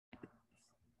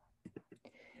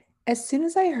As soon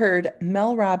as I heard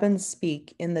Mel Robbins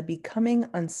speak in the Becoming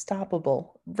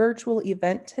Unstoppable virtual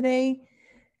event today,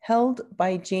 held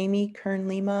by Jamie Kern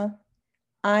Lima,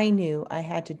 I knew I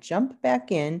had to jump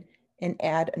back in and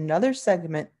add another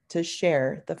segment to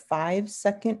share the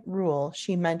 5-second rule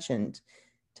she mentioned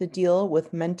to deal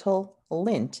with mental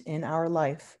lint in our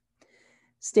life.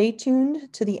 Stay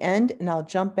tuned to the end, and I'll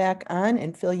jump back on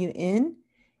and fill you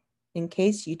in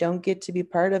case you don't get to be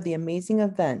part of the amazing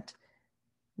event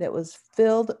that was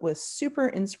filled with super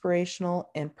inspirational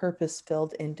and purpose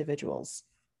filled individuals.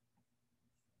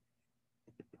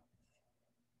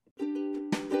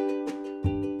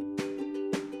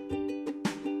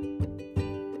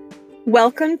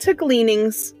 Welcome to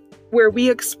Gleanings, where we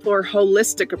explore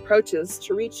holistic approaches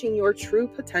to reaching your true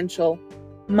potential,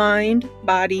 mind,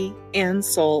 body, and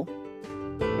soul.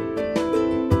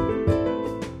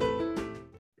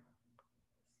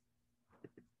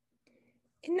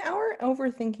 In our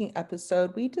overthinking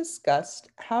episode, we discussed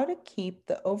how to keep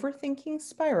the overthinking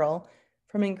spiral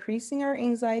from increasing our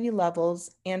anxiety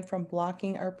levels and from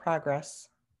blocking our progress.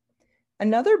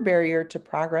 Another barrier to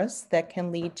progress that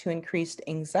can lead to increased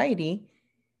anxiety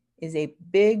is a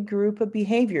big group of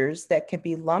behaviors that can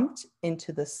be lumped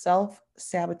into the self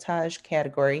sabotage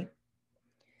category.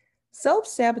 Self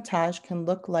sabotage can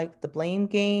look like the blame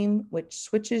game, which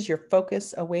switches your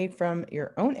focus away from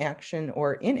your own action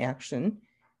or inaction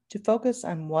to focus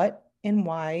on what and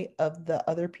why of the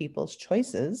other people's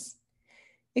choices.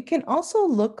 It can also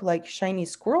look like shiny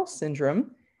squirrel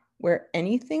syndrome, where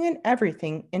anything and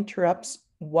everything interrupts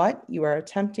what you are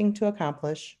attempting to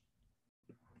accomplish.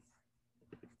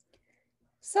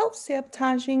 Self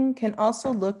sabotaging can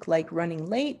also look like running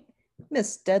late,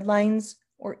 missed deadlines,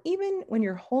 or even when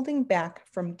you're holding back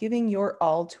from giving your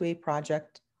all to a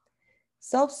project.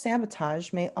 Self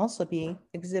sabotage may also be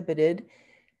exhibited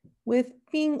with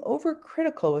being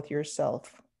overcritical with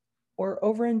yourself, or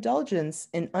overindulgence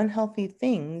in unhealthy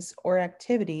things or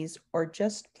activities, or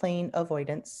just plain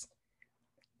avoidance.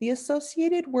 The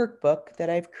associated workbook that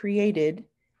I've created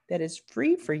that is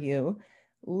free for you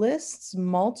lists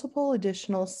multiple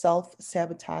additional self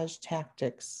sabotage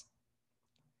tactics.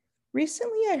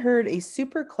 Recently, I heard a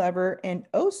super clever and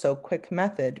oh so quick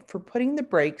method for putting the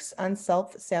brakes on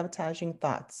self sabotaging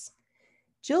thoughts.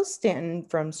 Jill Stanton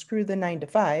from Screw the 9 to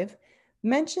 5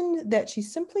 mentioned that she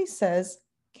simply says,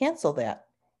 cancel that.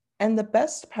 And the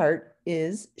best part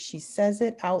is she says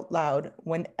it out loud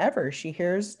whenever she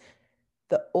hears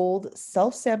the old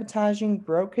self sabotaging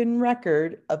broken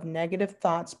record of negative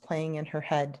thoughts playing in her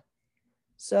head.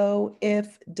 So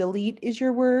if delete is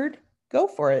your word, go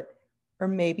for it. Or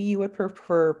maybe you would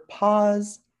prefer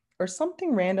pause or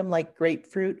something random like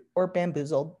grapefruit or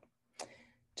bamboozled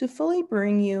to fully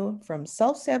bring you from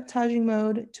self sabotaging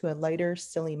mode to a lighter,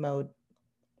 silly mode.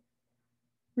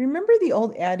 Remember the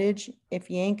old adage, if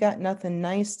you ain't got nothing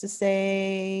nice to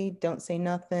say, don't say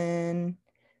nothing.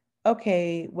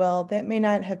 Okay, well, that may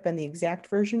not have been the exact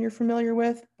version you're familiar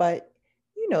with, but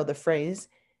you know the phrase,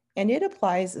 and it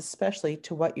applies especially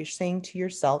to what you're saying to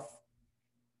yourself.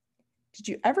 Did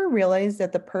you ever realize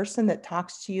that the person that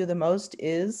talks to you the most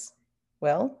is,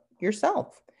 well,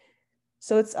 yourself?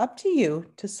 So it's up to you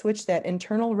to switch that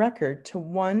internal record to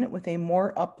one with a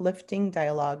more uplifting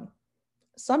dialogue.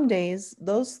 Some days,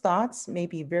 those thoughts may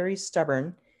be very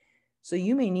stubborn, so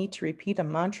you may need to repeat a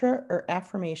mantra or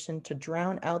affirmation to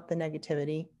drown out the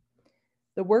negativity.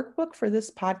 The workbook for this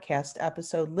podcast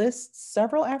episode lists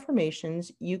several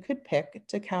affirmations you could pick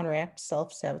to counteract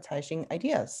self sabotaging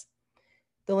ideas.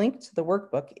 The link to the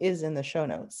workbook is in the show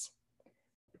notes.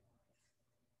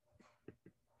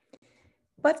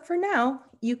 But for now,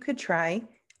 you could try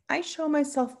I show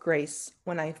myself grace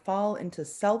when I fall into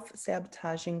self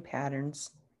sabotaging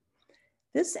patterns.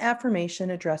 This affirmation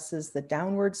addresses the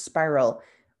downward spiral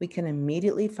we can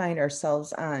immediately find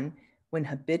ourselves on when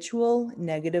habitual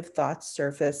negative thoughts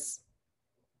surface.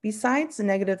 Besides the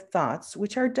negative thoughts,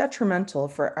 which are detrimental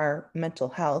for our mental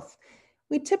health,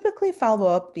 we typically follow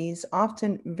up these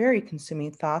often very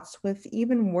consuming thoughts with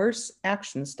even worse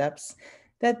action steps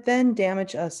that then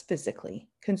damage us physically,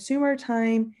 consume our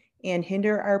time, and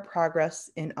hinder our progress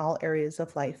in all areas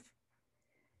of life.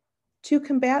 To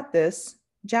combat this,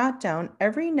 jot down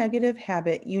every negative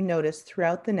habit you notice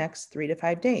throughout the next 3 to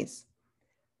 5 days.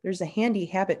 There's a handy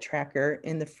habit tracker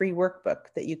in the free workbook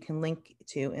that you can link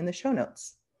to in the show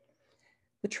notes.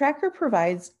 The tracker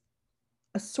provides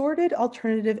assorted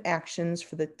alternative actions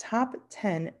for the top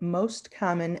 10 most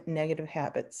common negative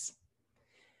habits.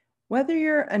 Whether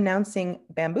you're announcing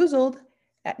bamboozled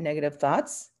at negative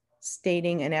thoughts,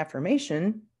 stating an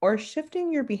affirmation, or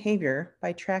shifting your behavior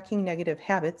by tracking negative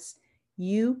habits,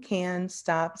 You can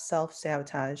stop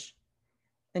self-sabotage.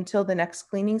 Until the next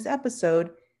Gleanings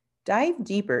episode, dive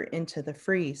deeper into the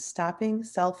free Stopping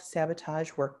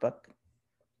Self-Sabotage workbook.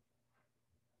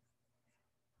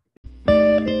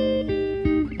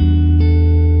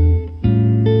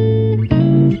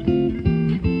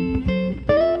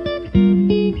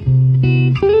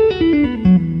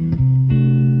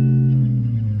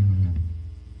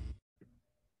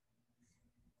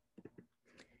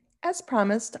 As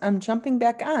promised, I'm jumping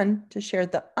back on to share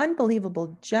the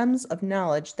unbelievable gems of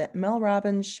knowledge that Mel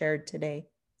Robbins shared today.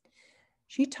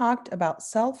 She talked about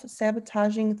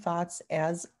self-sabotaging thoughts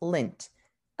as lint,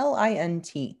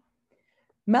 L-I-N-T.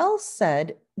 Mel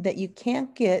said that you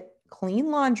can't get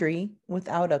clean laundry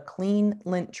without a clean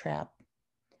lint trap.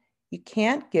 You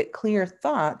can't get clear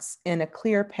thoughts and a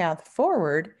clear path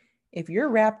forward if you're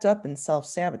wrapped up in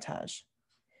self-sabotage.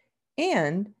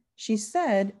 And she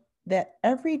said that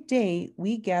every day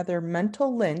we gather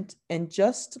mental lint, and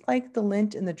just like the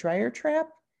lint in the dryer trap,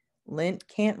 lint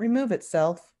can't remove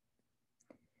itself.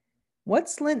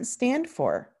 What's lint stand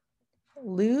for?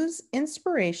 Lose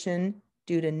inspiration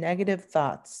due to negative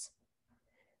thoughts.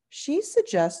 She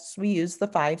suggests we use the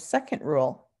 5-second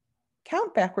rule.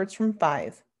 Count backwards from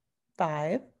 5.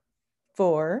 5,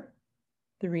 4,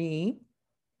 3,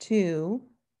 2,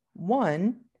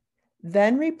 1.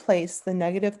 Then replace the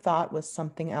negative thought with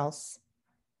something else.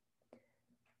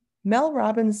 Mel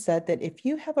Robbins said that if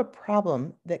you have a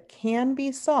problem that can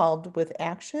be solved with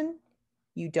action,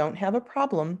 you don't have a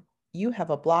problem, you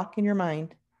have a block in your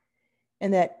mind.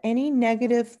 And that any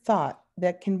negative thought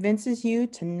that convinces you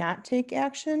to not take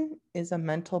action is a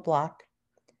mental block.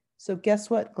 So guess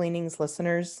what, Gleanings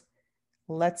listeners?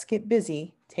 Let's get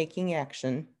busy taking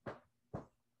action.